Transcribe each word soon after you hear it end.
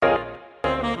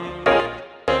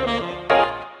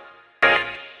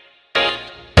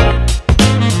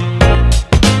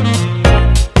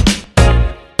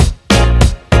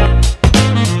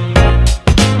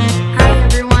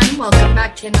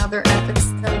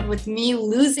episode with me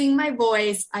losing my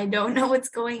voice. I don't know what's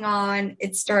going on.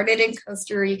 It started in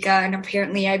Costa Rica, and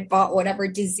apparently I brought whatever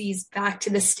disease back to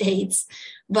the States.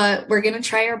 But we're going to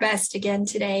try our best again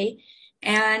today.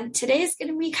 And today is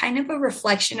going to be kind of a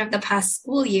reflection of the past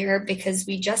school year because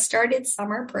we just started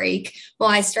summer break. Well,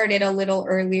 I started a little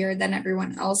earlier than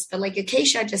everyone else, but like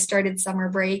Acacia just started summer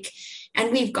break.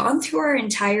 And we've gone through our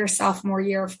entire sophomore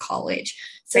year of college.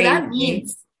 So that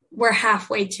means we're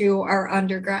halfway through our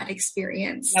undergrad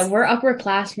experience. Yeah, we're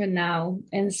upperclassmen now.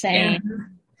 Insane.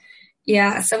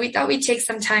 Yeah. So we thought we'd take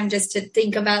some time just to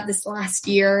think about this last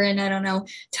year and I don't know,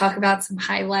 talk about some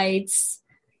highlights.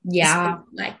 Yeah.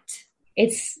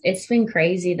 It's been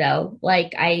crazy though.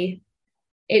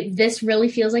 This really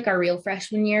feels like our real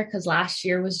freshman year because last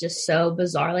year was just so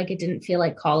bizarre. Like it didn't feel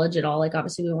like college at all. Like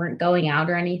obviously we weren't going out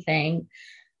or anything.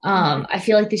 I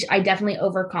feel like I definitely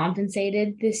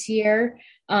overcompensated this year.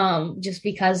 Just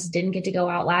because didn't get to go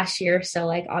out last year. So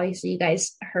like, obviously you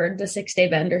guys heard the 6-day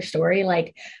bender story.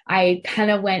 Like I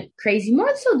kind of went crazy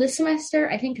more so this semester,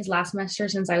 I think, because last semester,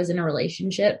 since I was in a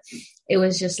relationship, it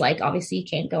was just like, obviously you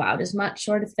can't go out as much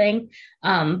sort of thing.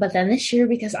 But then this year,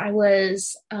 because I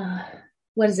was,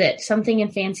 something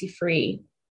in fancy free.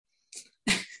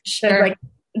 Sure.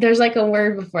 There's like a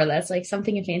word before that. It's like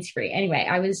something in fancy free. Anyway,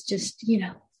 I was just,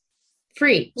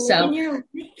 free. So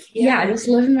yeah, just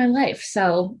living my life.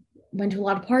 So went to a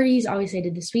lot of parties. Obviously I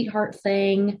did the sweetheart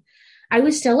thing. I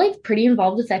was still like pretty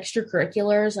involved with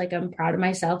extracurriculars. Like I'm proud of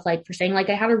myself, like for saying like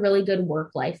I had a really good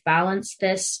work-life balance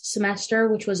this semester,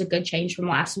 which was a good change from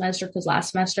last semester. Cause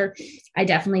last semester I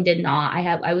definitely did not.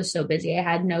 I was so busy. I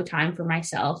had no time for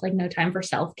myself, like no time for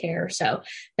self-care. So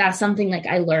that's something like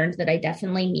I learned that I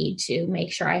definitely need to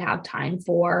make sure I have time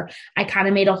for. I kind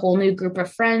of made a whole new group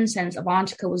of friends since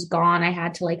Avantika was gone. I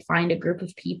had to like find a group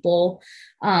of people.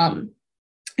 And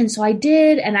so I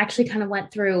did, and actually kind of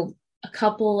went through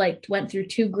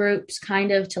two groups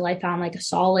kind of till I found like a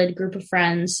solid group of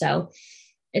friends. So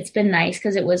it's been nice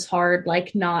because it was hard,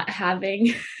 like not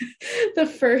having the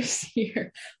first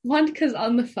year. Monica's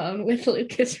on the phone with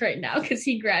Lucas right now because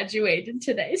he graduated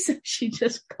today. So he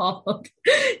just called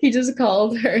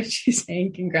her and she's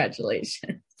saying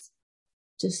congratulations.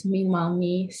 Just meanwhile,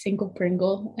 me, single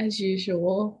Pringle as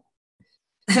usual.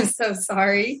 I'm so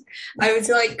sorry. I was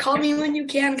like, call me when you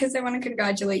can because I want to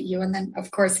congratulate you. And then,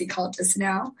 of course, he called just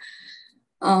now.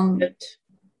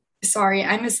 Sorry,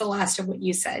 I missed the last of what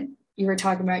you said. You were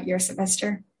talking about your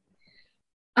semester.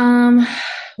 What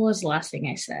was the last thing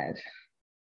I said?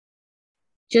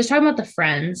 Just talking about the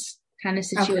friends kind of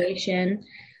situation.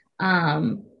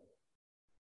 Okay.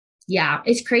 Yeah,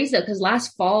 it's crazy though because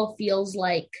last fall feels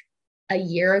like a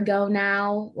year ago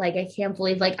now. Like I can't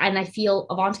believe and I feel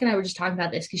Avantika and I were just talking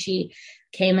about this because she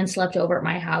came and slept over at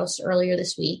my house earlier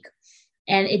this week,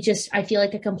 and I feel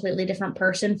like a completely different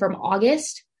person from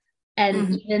August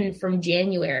and even from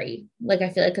January. Like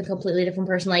I feel like a completely different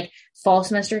person. Like fall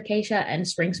semester Acacia and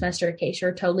spring semester Acacia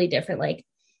are totally different, like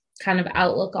kind of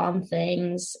outlook on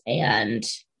things, and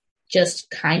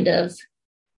just kind of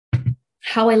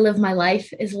how I live my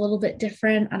life is a little bit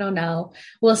different. I don't know.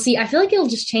 We'll see. I feel like it'll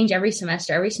just change every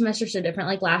semester. Every semester is so different.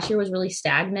 Like last year was really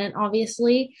stagnant,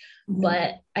 obviously,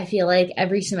 but I feel like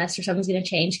every semester something's going to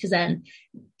change because then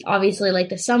obviously like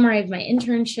the summer I have my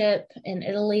internship in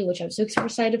Italy, which I'm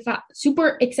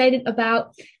super excited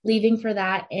about leaving for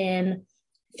that in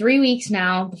 3 weeks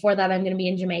now. Before that, I'm going to be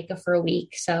in Jamaica for a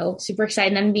week. So super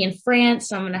excited. I'm going to be in France.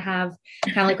 So I'm going to have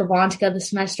kind of like Avantika the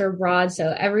semester abroad.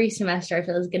 So every semester I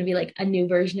feel is going to be like a new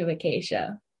version of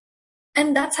Acacia.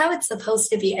 And that's how it's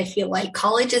supposed to be. I feel like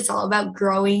college is all about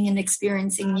growing and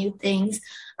experiencing new things.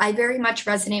 I very much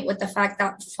resonate with the fact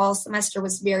that fall semester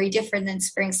was very different than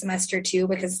spring semester too,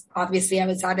 because obviously I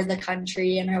was out of the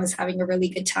country and I was having a really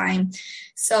good time.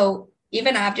 So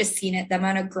even I've just seen it, the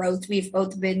amount of growth we've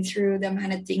both been through, the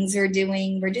amount of things we're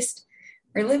doing.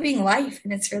 We're living life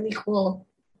and it's really cool.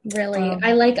 Really.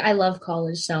 I love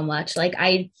college so much. Like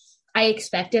I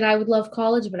expected I would love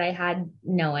college, but I had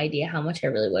no idea how much I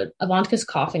really would. Avantika's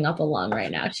coughing up a lung right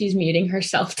now. She's muting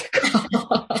herself to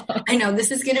cough. I know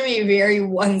this is going to be very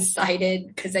one-sided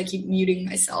because I keep muting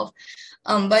myself.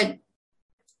 But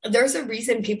there's a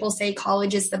reason people say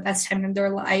college is the best time of their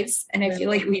lives. And I feel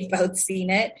like we've both seen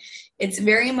it. It's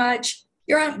very much,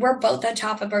 we're both on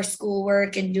top of our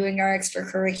schoolwork and doing our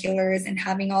extracurriculars and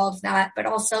having all of that. But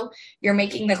also you're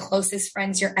making the closest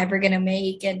friends you're ever going to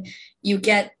make. And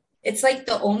it's like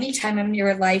the only time in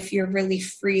your life you're really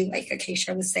free. Like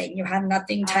Acacia was saying, you have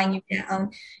nothing tying you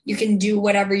down. You can do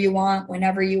whatever you want,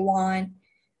 whenever you want.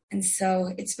 And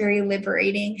so it's very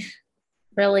liberating.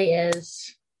 Really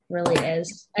is.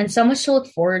 And so much to look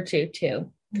forward to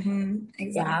too.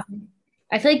 Exactly.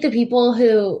 I feel like the people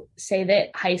who say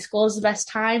that high school is the best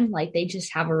time, like they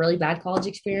just have a really bad college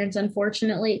experience,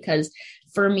 unfortunately, because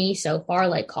for me so far,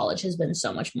 like college has been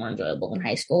so much more enjoyable than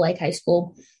high school. Like high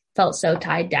school felt so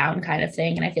tied down kind of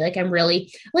thing. And I feel like I'm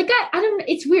really like, I don't,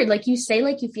 it's weird. Like you say,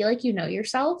 like you feel like you know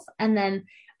yourself. And then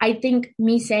I think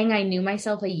me saying I knew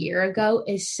myself a year ago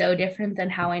is so different than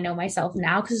how I know myself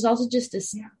now. Cause it's also just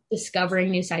this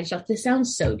discovering new side stuff. This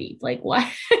sounds so deep. Like what?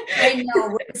 I know.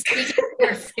 We're speaking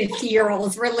for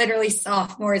 50-year-olds. We're literally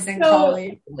sophomores in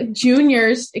college.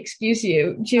 Juniors, excuse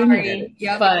you, juniors. Sorry.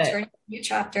 Yep, but turning a new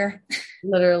chapter.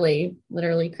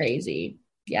 literally crazy.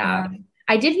 Yeah.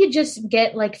 I did just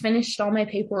get like finished all my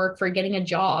paperwork for getting a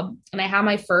job, and I have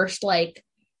my first like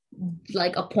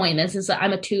appointment since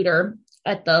I'm a tutor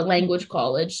at the language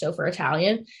college, so for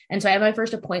Italian. And so I have my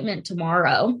first appointment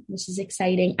tomorrow, which is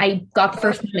exciting. I got the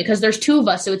first appointment because there's two of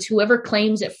us, so it's whoever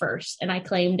claims it first, and I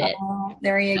claimed it. Oh,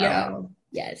 there you go.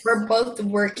 Yes. We're both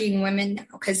working women now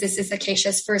because this is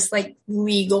Acacia's first like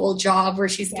legal job where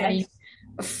she's getting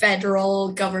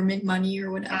federal government money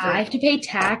or whatever. I have to pay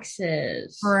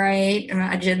taxes. Right.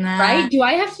 Imagine that. Right? Do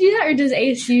I have to do that, or does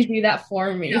ASU do that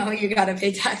for me? No, you gotta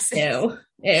pay taxes. Ew.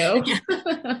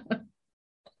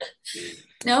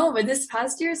 No, but this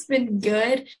past year's been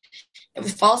good. It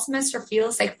was fall semester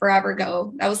feels like forever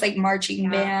ago. That was like marching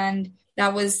band.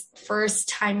 That was first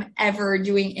time ever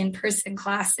doing in-person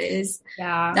classes.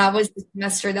 Yeah. That was the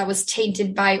semester that was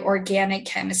tainted by organic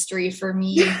chemistry for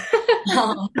me.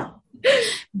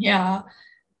 Yeah.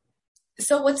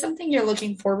 So what's something you're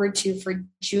looking forward to for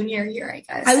junior year, I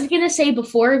guess? I was going to say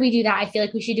before we do that, I feel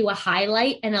like we should do a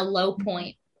highlight and a low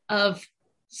point of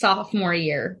sophomore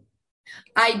year.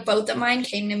 Both of mine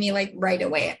came to me like right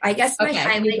away. I guess my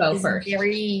highlight is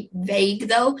very vague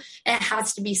though. It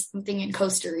has to be something in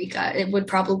Costa Rica. It would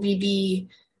probably be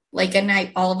like a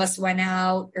night all of us went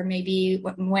out, or maybe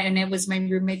when it was my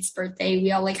roommate's birthday,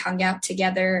 we all like hung out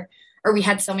together, or we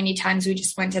had so many times we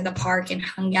just went to the park and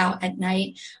hung out at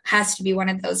night. Has to be one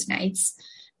of those nights.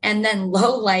 And then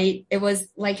low light, it was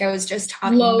like I was just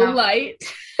talking about.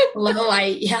 Low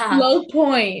light, yeah. Low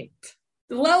point.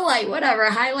 Low light, whatever,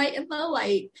 highlight and low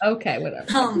light. Okay,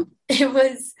 whatever. It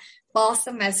was fall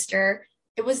semester.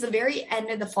 It was the very end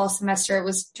of the fall semester. It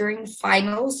was during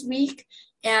finals week,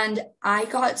 and I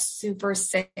got super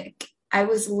sick. I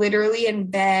was literally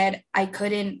in bed. I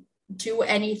couldn't do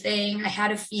anything. I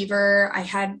had a fever. I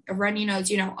had a runny nose,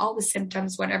 all the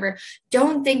symptoms, whatever.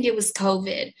 Don't think it was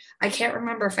COVID. I can't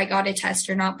remember if I got a test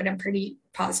or not, but I'm pretty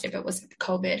positive it wasn't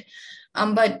COVID.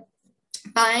 But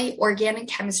my organic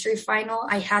chemistry final,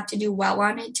 I had to do well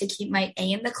on it to keep my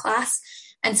A in the class.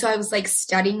 And so I was like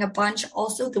studying a bunch.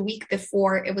 Also the week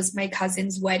before, it was my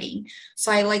cousin's wedding.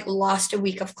 So I like lost a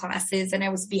week of classes and I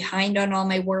was behind on all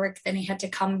my work. Then I had to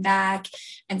come back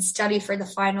and study for the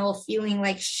final, feeling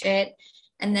like shit,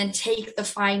 and then take the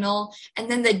final. And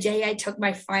then the day I took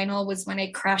my final was when I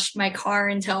crashed my car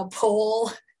into a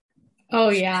pole. Oh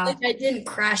yeah. Like I didn't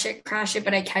crash it,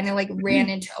 but I kind of like ran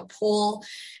into a pole,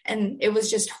 and it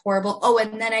was just horrible. Oh,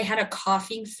 and then I had a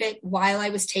coughing fit while I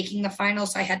was taking the final,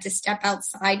 so I had to step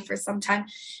outside for some time.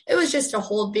 It was just a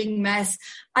whole big mess.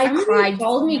 I cried. You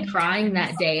called me crying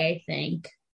that day, I think.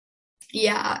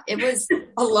 Yeah, it was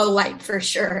a low light for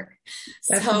sure.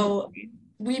 So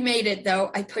we made it though.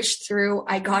 I pushed through.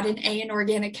 I got an A in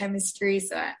organic chemistry,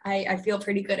 so I feel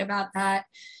pretty good about that.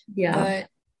 Yeah. But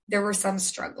there were some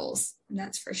struggles,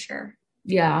 that's for sure.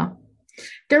 Yeah.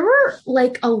 There were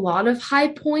like a lot of high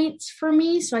points for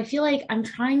me. So I feel like I'm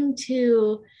trying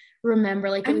to remember,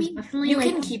 like, it was definitely you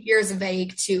can keep yours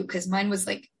vague too, because mine was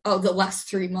like, the last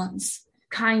 3 months.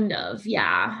 Kind of.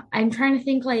 Yeah. I'm trying to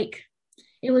think, like,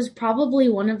 it was probably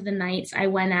one of the nights I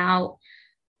went out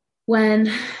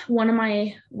when one of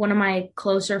my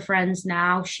closer friends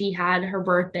now, she had her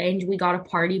birthday and we got a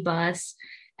party bus.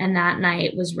 And that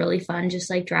night was really fun, just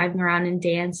like driving around and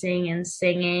dancing and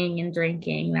singing and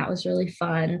drinking. That was really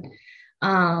fun.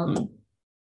 There's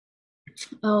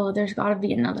got to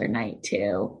be another night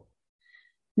too.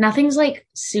 Nothing's like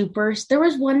super. There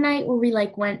was one night where we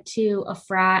like went to a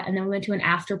frat and then we went to an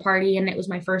after party, and it was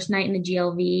my first night in the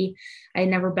GLV. I had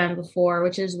never been before,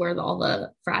 which is where all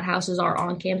the frat houses are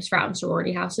on campus, frat and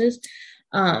sorority houses.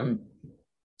 And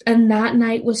that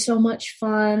night was so much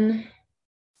fun.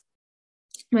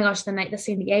 Oh my gosh, the night the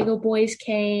San Diego boys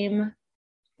came.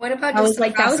 What about that was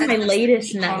my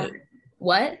latest night.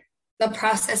 What? The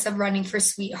process of running for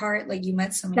Sweetheart, like you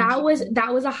met someone. That was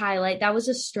a highlight. That was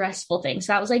a stressful thing.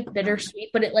 So that was like bittersweet,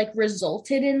 but it like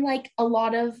resulted in like a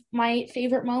lot of my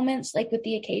favorite moments, like with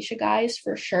the Acacia guys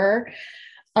for sure.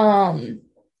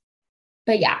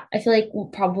 but yeah, I feel like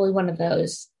probably one of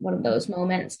those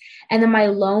moments. And then my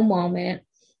low moment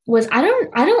was,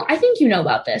 I think you know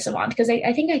about this, Avant, because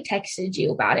I think I texted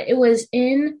you about it. It was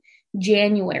in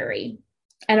January,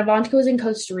 and Avantika was in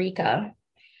Costa Rica,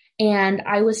 and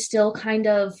I was still kind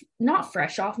of not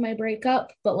fresh off my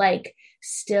breakup, but like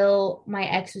still my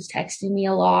ex was texting me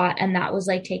a lot, and that was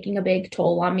like taking a big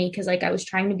toll on me because like I was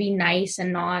trying to be nice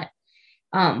and not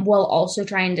while also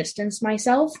try and distance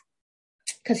myself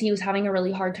because he was having a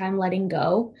really hard time letting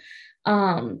go.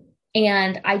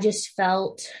 And I just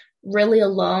felt really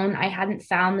alone. I hadn't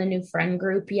found the new friend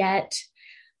group yet.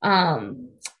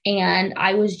 And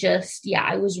I was just, yeah,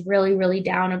 I was really, really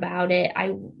down about it.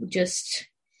 I just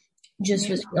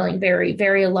was feeling very,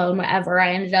 very alone. Whatever.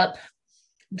 I ended up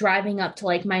driving up to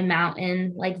like my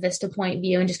mountain, like Vista Point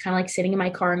view, and just kind of like sitting in my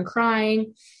car and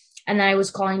crying. And then I was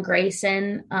calling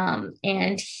Grayson,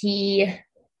 and he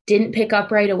didn't pick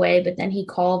up right away, but then he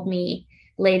called me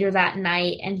later that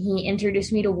night and he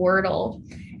introduced me to Wordle,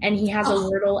 and he has a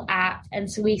Wordle app.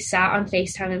 And so we sat on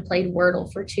FaceTime and played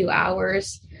Wordle for 2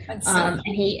 hours. And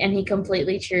he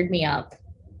completely cheered me up.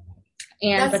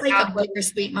 And that's like a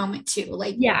bittersweet moment too.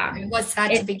 Like, yeah, it was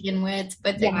sad to begin with,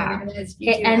 but then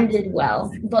it ended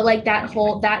well. But like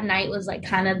that night was like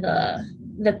kind of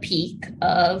the peak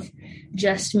of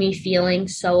just me feeling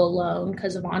so alone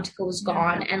because Avantika was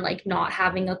gone and like not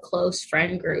having a close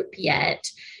friend group yet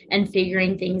and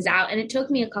figuring things out. And it took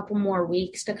me a couple more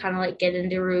weeks to kind of like get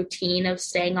into a routine of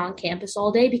staying on campus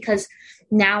all day, because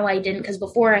now I didn't, because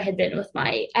before I had been with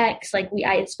my ex, like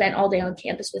I had spent all day on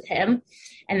campus with him,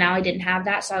 and now I didn't have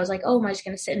that. So I was like, oh, am I just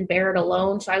going to sit and bear it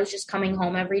alone? So I was just coming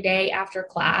home every day after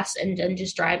class and then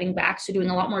just driving back. So doing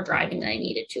a lot more driving than I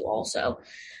needed to also.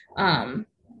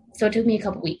 So it took me a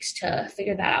couple weeks to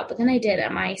figure that out, but then I did,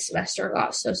 and my semester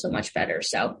got so much better.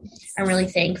 So I'm really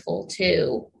thankful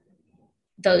to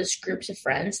those groups of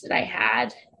friends that I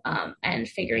had, and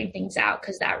figuring things out,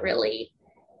 because that really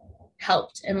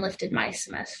helped and lifted my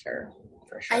semester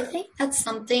for sure. I think that's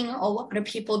something a lot of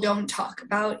people don't talk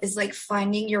about, is like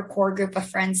finding your core group of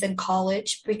friends in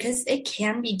college, because it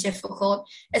can be difficult,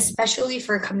 especially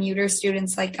for commuter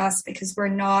students like us, because we're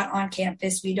not on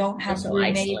campus. We don't have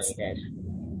roommates. Isolated.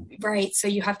 Right. So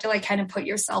you have to like kind of put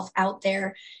yourself out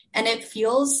there, and it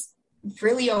feels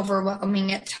really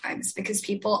overwhelming at times because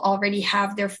people already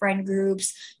have their friend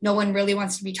groups. No one really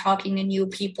wants to be talking to new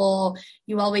people.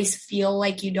 You always feel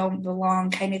like you don't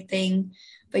belong, kind of thing.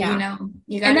 But you know,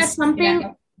 you got to. And that's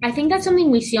something, I think that's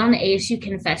something we see on the ASU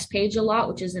Confess page a lot,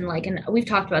 which is in like, and we've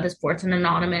talked about this before, it's an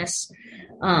anonymous,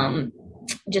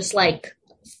 just like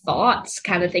thoughts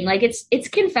kind of thing. Like it's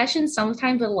confessions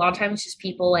sometimes, but a lot of times it's just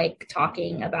people like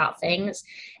talking about things.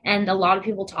 And a lot of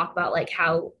people talk about like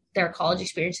how their college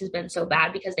experience has been so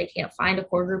bad because they can't find a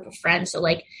core group of friends. So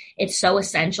like it's so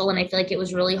essential. And I feel like it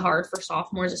was really hard for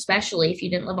sophomores, especially if you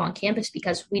didn't live on campus,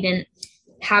 because we didn't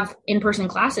have in-person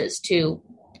classes to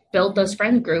build those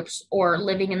friend groups, or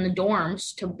living in the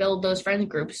dorms to build those friend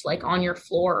groups like on your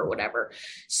floor or whatever.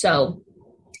 So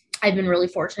I've been really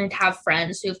fortunate to have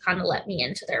friends who've kind of let me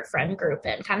into their friend group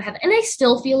and kind of have, and I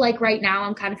still feel like right now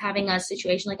I'm kind of having a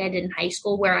situation like I did in high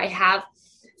school where I have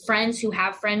friends who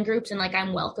have friend groups and like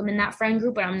I'm welcome in that friend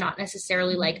group, but I'm not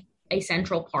necessarily like a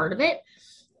central part of it.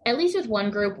 At least with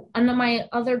one group. Under my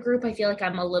other group, I feel like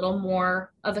I'm a little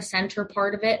more of a center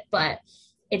part of it, but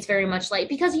it's very much like,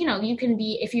 because, you know, you can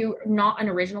be, if you're not an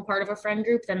original part of a friend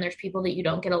group, then there's people that you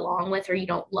don't get along with or you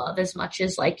don't love as much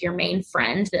as like your main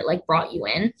friend that like brought you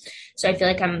in. So I feel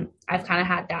like I've kind of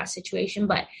had that situation,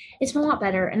 but it's been a lot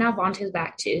better. And now Avantika's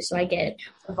back too. So I get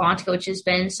Avantika, which has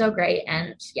been so great.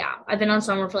 And yeah, I've been on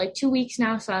summer for like 2 weeks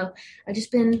now. So I've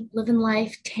just been living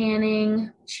life, tanning,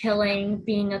 chilling,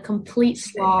 being a complete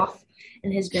sloth,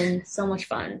 and has been so much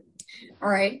fun. All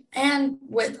right. And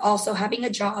with also having a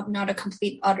job, not a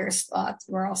complete utter sloth,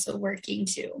 we're also working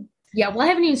too. Yeah, well, I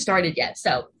haven't even started yet.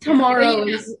 So tomorrow.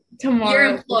 You're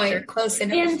employed, close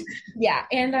enough.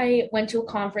 And I went to a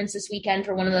conference this weekend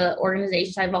for one of the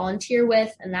organizations I volunteer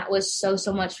with, and that was so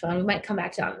much fun. We might come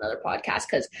back to that on another podcast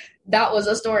because that was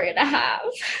a story and a half.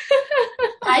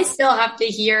 I still have to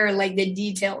hear like the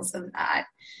details of that.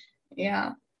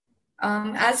 Yeah.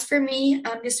 As for me,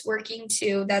 I'm just working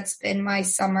too. That's been my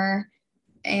summer.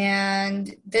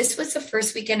 And this was the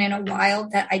first weekend in a while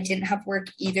that I didn't have work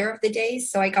either of the days.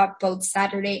 So I got both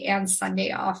Saturday and Sunday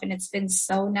off, and it's been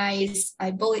so nice. I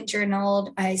bullet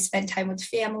journaled. I spent time with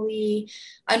family.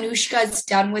 Anushka's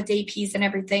done with APs and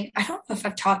everything. I don't know if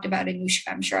I've talked about Anushka.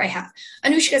 I'm sure I have.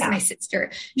 Anushka's my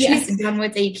sister. She's done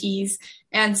with APs.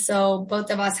 And so both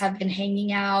of us have been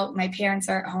hanging out. My parents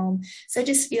are at home. So it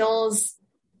just feels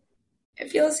it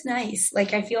feels nice.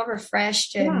 Like I feel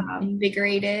refreshed and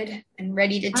invigorated and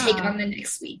ready to take on the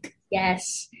next week.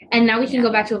 Yes. And now we can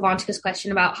go back to Avantika's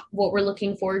question about what we're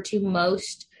looking forward to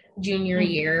most junior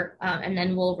year, and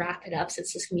then we'll wrap it up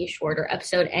since this can be a shorter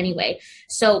episode anyway.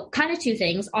 So kind of two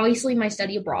things. Obviously my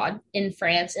study abroad in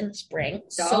France in the spring.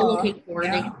 So looking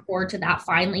forward to that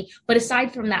finally. But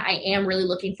aside from that, I am really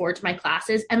looking forward to my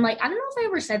classes. And like, I don't know if I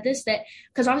ever said this, that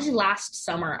because obviously last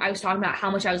summer I was talking about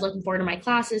how much I was looking forward to my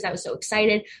classes. I was so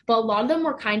excited, but a lot of them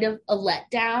were kind of a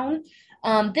letdown.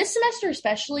 This semester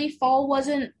especially, fall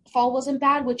wasn't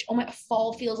bad, which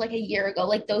fall feels like a year ago.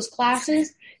 Like those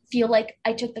classes feel like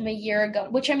I took them a year ago,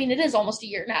 which I mean, it is almost a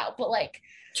year now, but like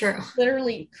true,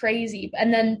 literally crazy.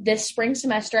 And then this spring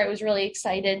semester, I was really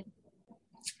excited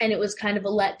and it was kind of a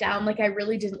letdown. Like I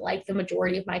really didn't like the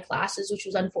majority of my classes, which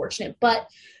was unfortunate, but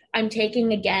I'm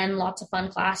taking again lots of fun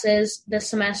classes this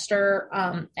semester,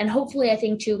 and hopefully I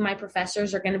think two of my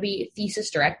professors are going to be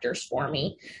thesis directors for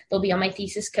me. They'll be on my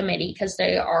thesis committee because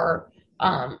they are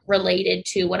related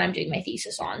to what I'm doing my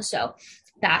thesis on. So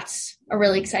that's a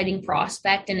really exciting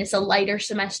prospect, and it's a lighter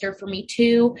semester for me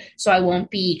too. So I won't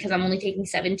be, because I'm only taking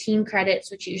 17 credits,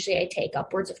 which usually I take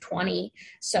upwards of 20.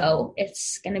 So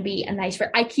it's going to be a nice.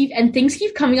 Things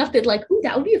keep coming up that like, ooh,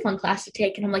 that would be a fun class to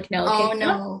take, and I'm like, no. Oh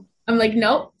no. I'm like,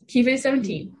 nope, keep it at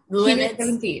 17. Limits, keep it at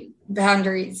 17.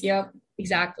 Boundaries, yep.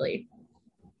 Exactly.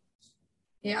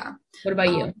 Yeah. What about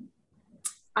you?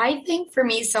 I think for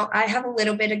me, so I have a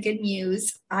little bit of good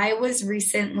news. I was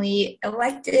recently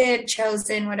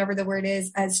chosen, whatever the word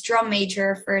is, as drum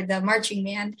major for the marching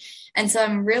band. And so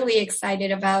I'm really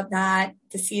excited about that.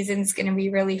 The season's going to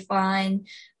be really fun.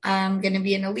 I'm going to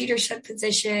be in a leadership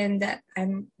position that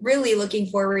I'm really looking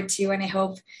forward to. And I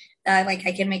hope that like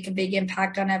I can make a big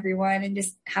impact on everyone and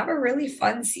just have a really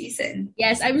fun season.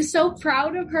 Yes, I'm so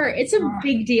proud of her. It's a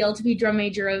big deal to be drum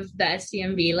major of the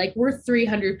SCMB. Like we're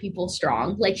 300 people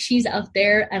strong. Like she's up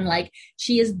there and like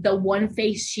she is the one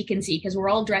face she can see because we're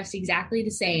all dressed exactly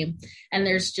the same. And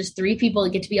there's just 3 people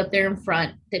that get to be up there in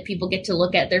front that people get to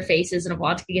look at their faces, and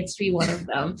Avantika gets to be one of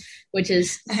them, which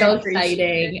is so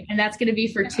exciting. And that's going to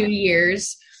be for 2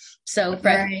 years. So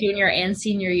freshman, junior, and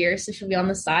senior year. So she'll be on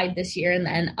the side this year and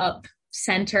then up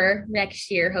center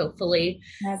next year, hopefully.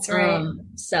 That's right.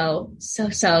 So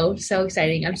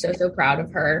exciting. I'm so proud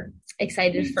of her.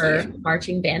 Excited for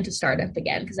marching band to start up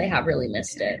again because I have really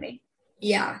missed it.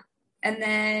 Yeah. And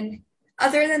then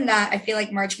other than that, I feel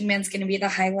like marching band's going to be the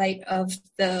highlight of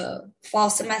the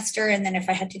fall semester. And then if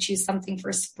I had to choose something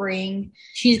for spring,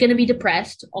 she's going to be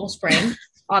depressed all spring.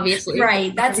 Obviously.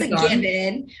 Right. That's a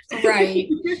given. Right.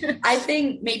 I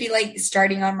think maybe like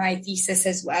starting on my thesis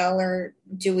as well, or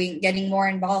getting more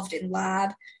involved in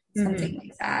lab, something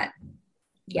like that.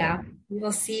 Yeah.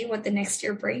 We'll see what the next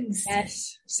year brings.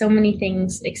 Yes. So many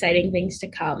things, exciting things to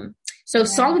come. So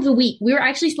Song of the Week, we were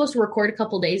actually supposed to record a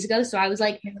couple days ago. So I was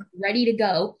like ready to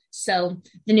go. So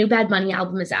the new Bad Bunny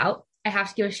album is out. I have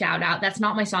to give a shout out. That's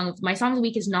not my song of the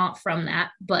week is not from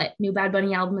that, but new Bad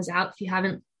Bunny album is out. If you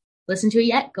haven't listened to it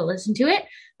yet, go listen to it.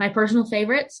 My personal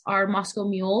favorites are Moscow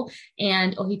Mule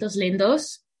and Ojitos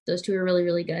Lindos. Those 2 are really,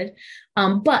 really good.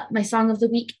 But my song of the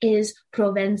week is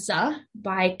Provenza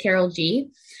by Karol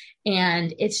G.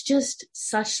 And it's just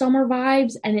such summer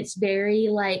vibes. And it's very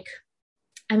like,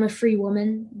 I'm a free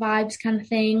woman vibes kind of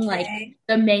thing. Like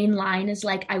the main line is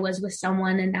like, I was with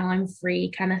someone and now I'm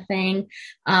free kind of thing.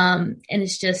 And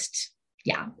it's just,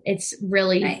 it's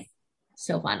really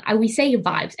so fun. We say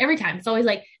vibes every time. It's always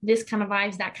like this kind of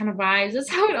vibes, that kind of vibes. That's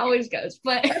how it always goes.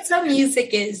 But that's how music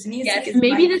is. Music is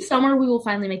maybe this summer we will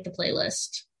finally make the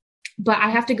playlist. But I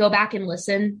have to go back and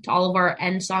listen to all of our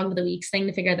end song of the weeks thing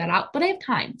to figure that out. But I have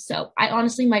time. So I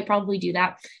honestly might probably do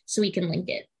that so we can link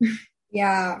it.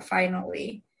 Yeah,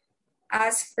 finally.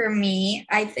 As for me,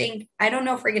 I don't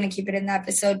know if we're going to keep it in the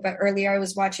episode, but earlier I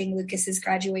was watching Lucas's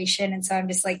graduation. And so I'm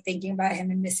just like thinking about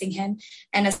him and missing him.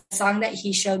 And a song that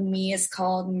he showed me is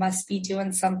called Must Be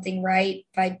Doing Something Right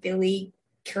by Billy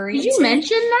Curry. Did you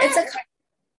mention that?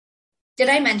 Did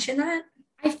I mention that?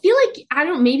 I feel like,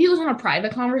 maybe it was on a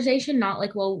private conversation, not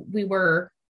like while we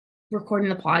were recording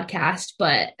the podcast,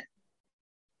 but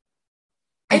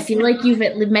I feel like you've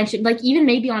mentioned, like even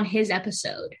maybe on his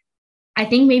episode. I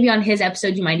think maybe on his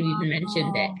episode you might have even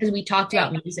mentioned it because we talked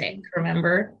about music,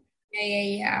 remember?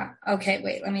 Yeah. Okay,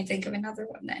 wait, let me think of another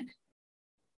one then.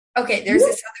 Okay, there's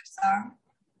this other song.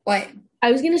 What?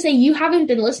 I was going to say you haven't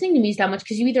been listening to music that much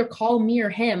because you either call me or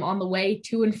him on the way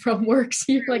to and from work,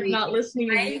 so you're like not listening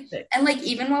to music. And like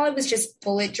even while I was just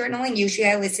bullet journaling, usually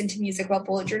I listen to music while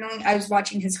bullet journaling. I was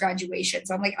watching his graduation,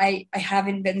 so I'm like I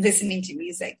haven't been listening to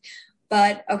music.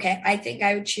 But okay, I think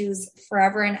I would choose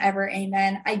Forever and Ever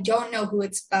Amen. I don't know who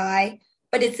it's by,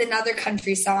 but it's another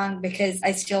country song because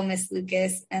I still miss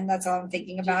Lucas, and that's all I'm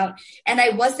thinking about. And I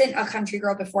wasn't a country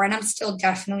girl before, and I'm still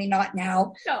definitely not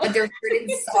now. No. But there are certain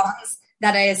songs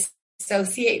that I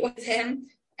associate with him,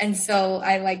 and so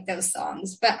I like those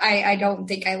songs. But I don't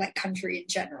think I like country in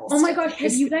general. Oh my gosh,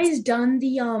 have you guys done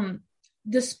the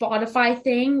Spotify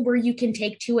thing where you can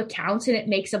take 2 accounts and it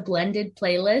makes a blended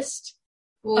playlist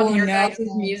of your guys'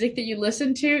 music that you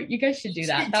listen to? You guys should do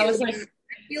that. That was like,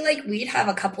 I feel like we'd have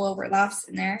a couple overlaps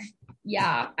in there.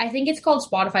 Yeah, I think it's called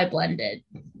Spotify Blended.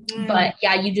 But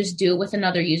yeah, you just do it with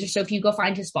another user. So if you go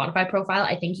find his Spotify profile,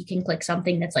 I think you can click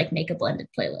something that's like make a blended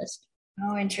playlist.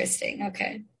 Oh, interesting.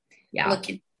 Okay. Yeah.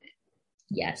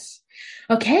 Yes.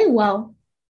 Okay, well,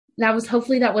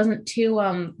 hopefully that wasn't too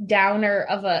downer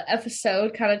of a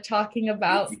episode, kind of talking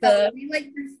about we like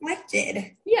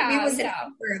reflected.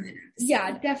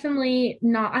 Yeah, definitely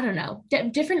not. I don't know,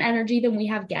 different energy than we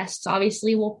have guests.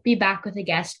 Obviously, we'll be back with a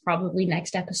guest probably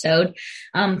next episode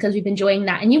because we've been enjoying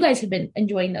that, and you guys have been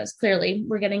enjoying those. Clearly,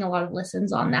 we're getting a lot of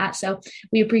listens on that, so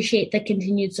we appreciate the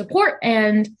continued support.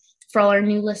 And for all our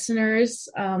new listeners,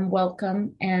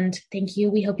 welcome and thank you.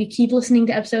 We hope you keep listening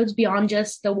to episodes beyond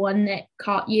just the one that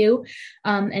caught you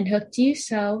and hooked you.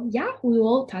 So yeah, we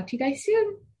will talk to you guys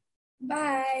soon.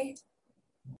 Bye.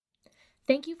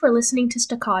 Thank you for listening to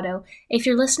Staccato. If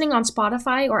you're listening on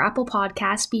Spotify or Apple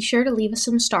Podcasts, be sure to leave us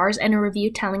some stars and a review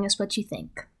telling us what you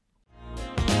think.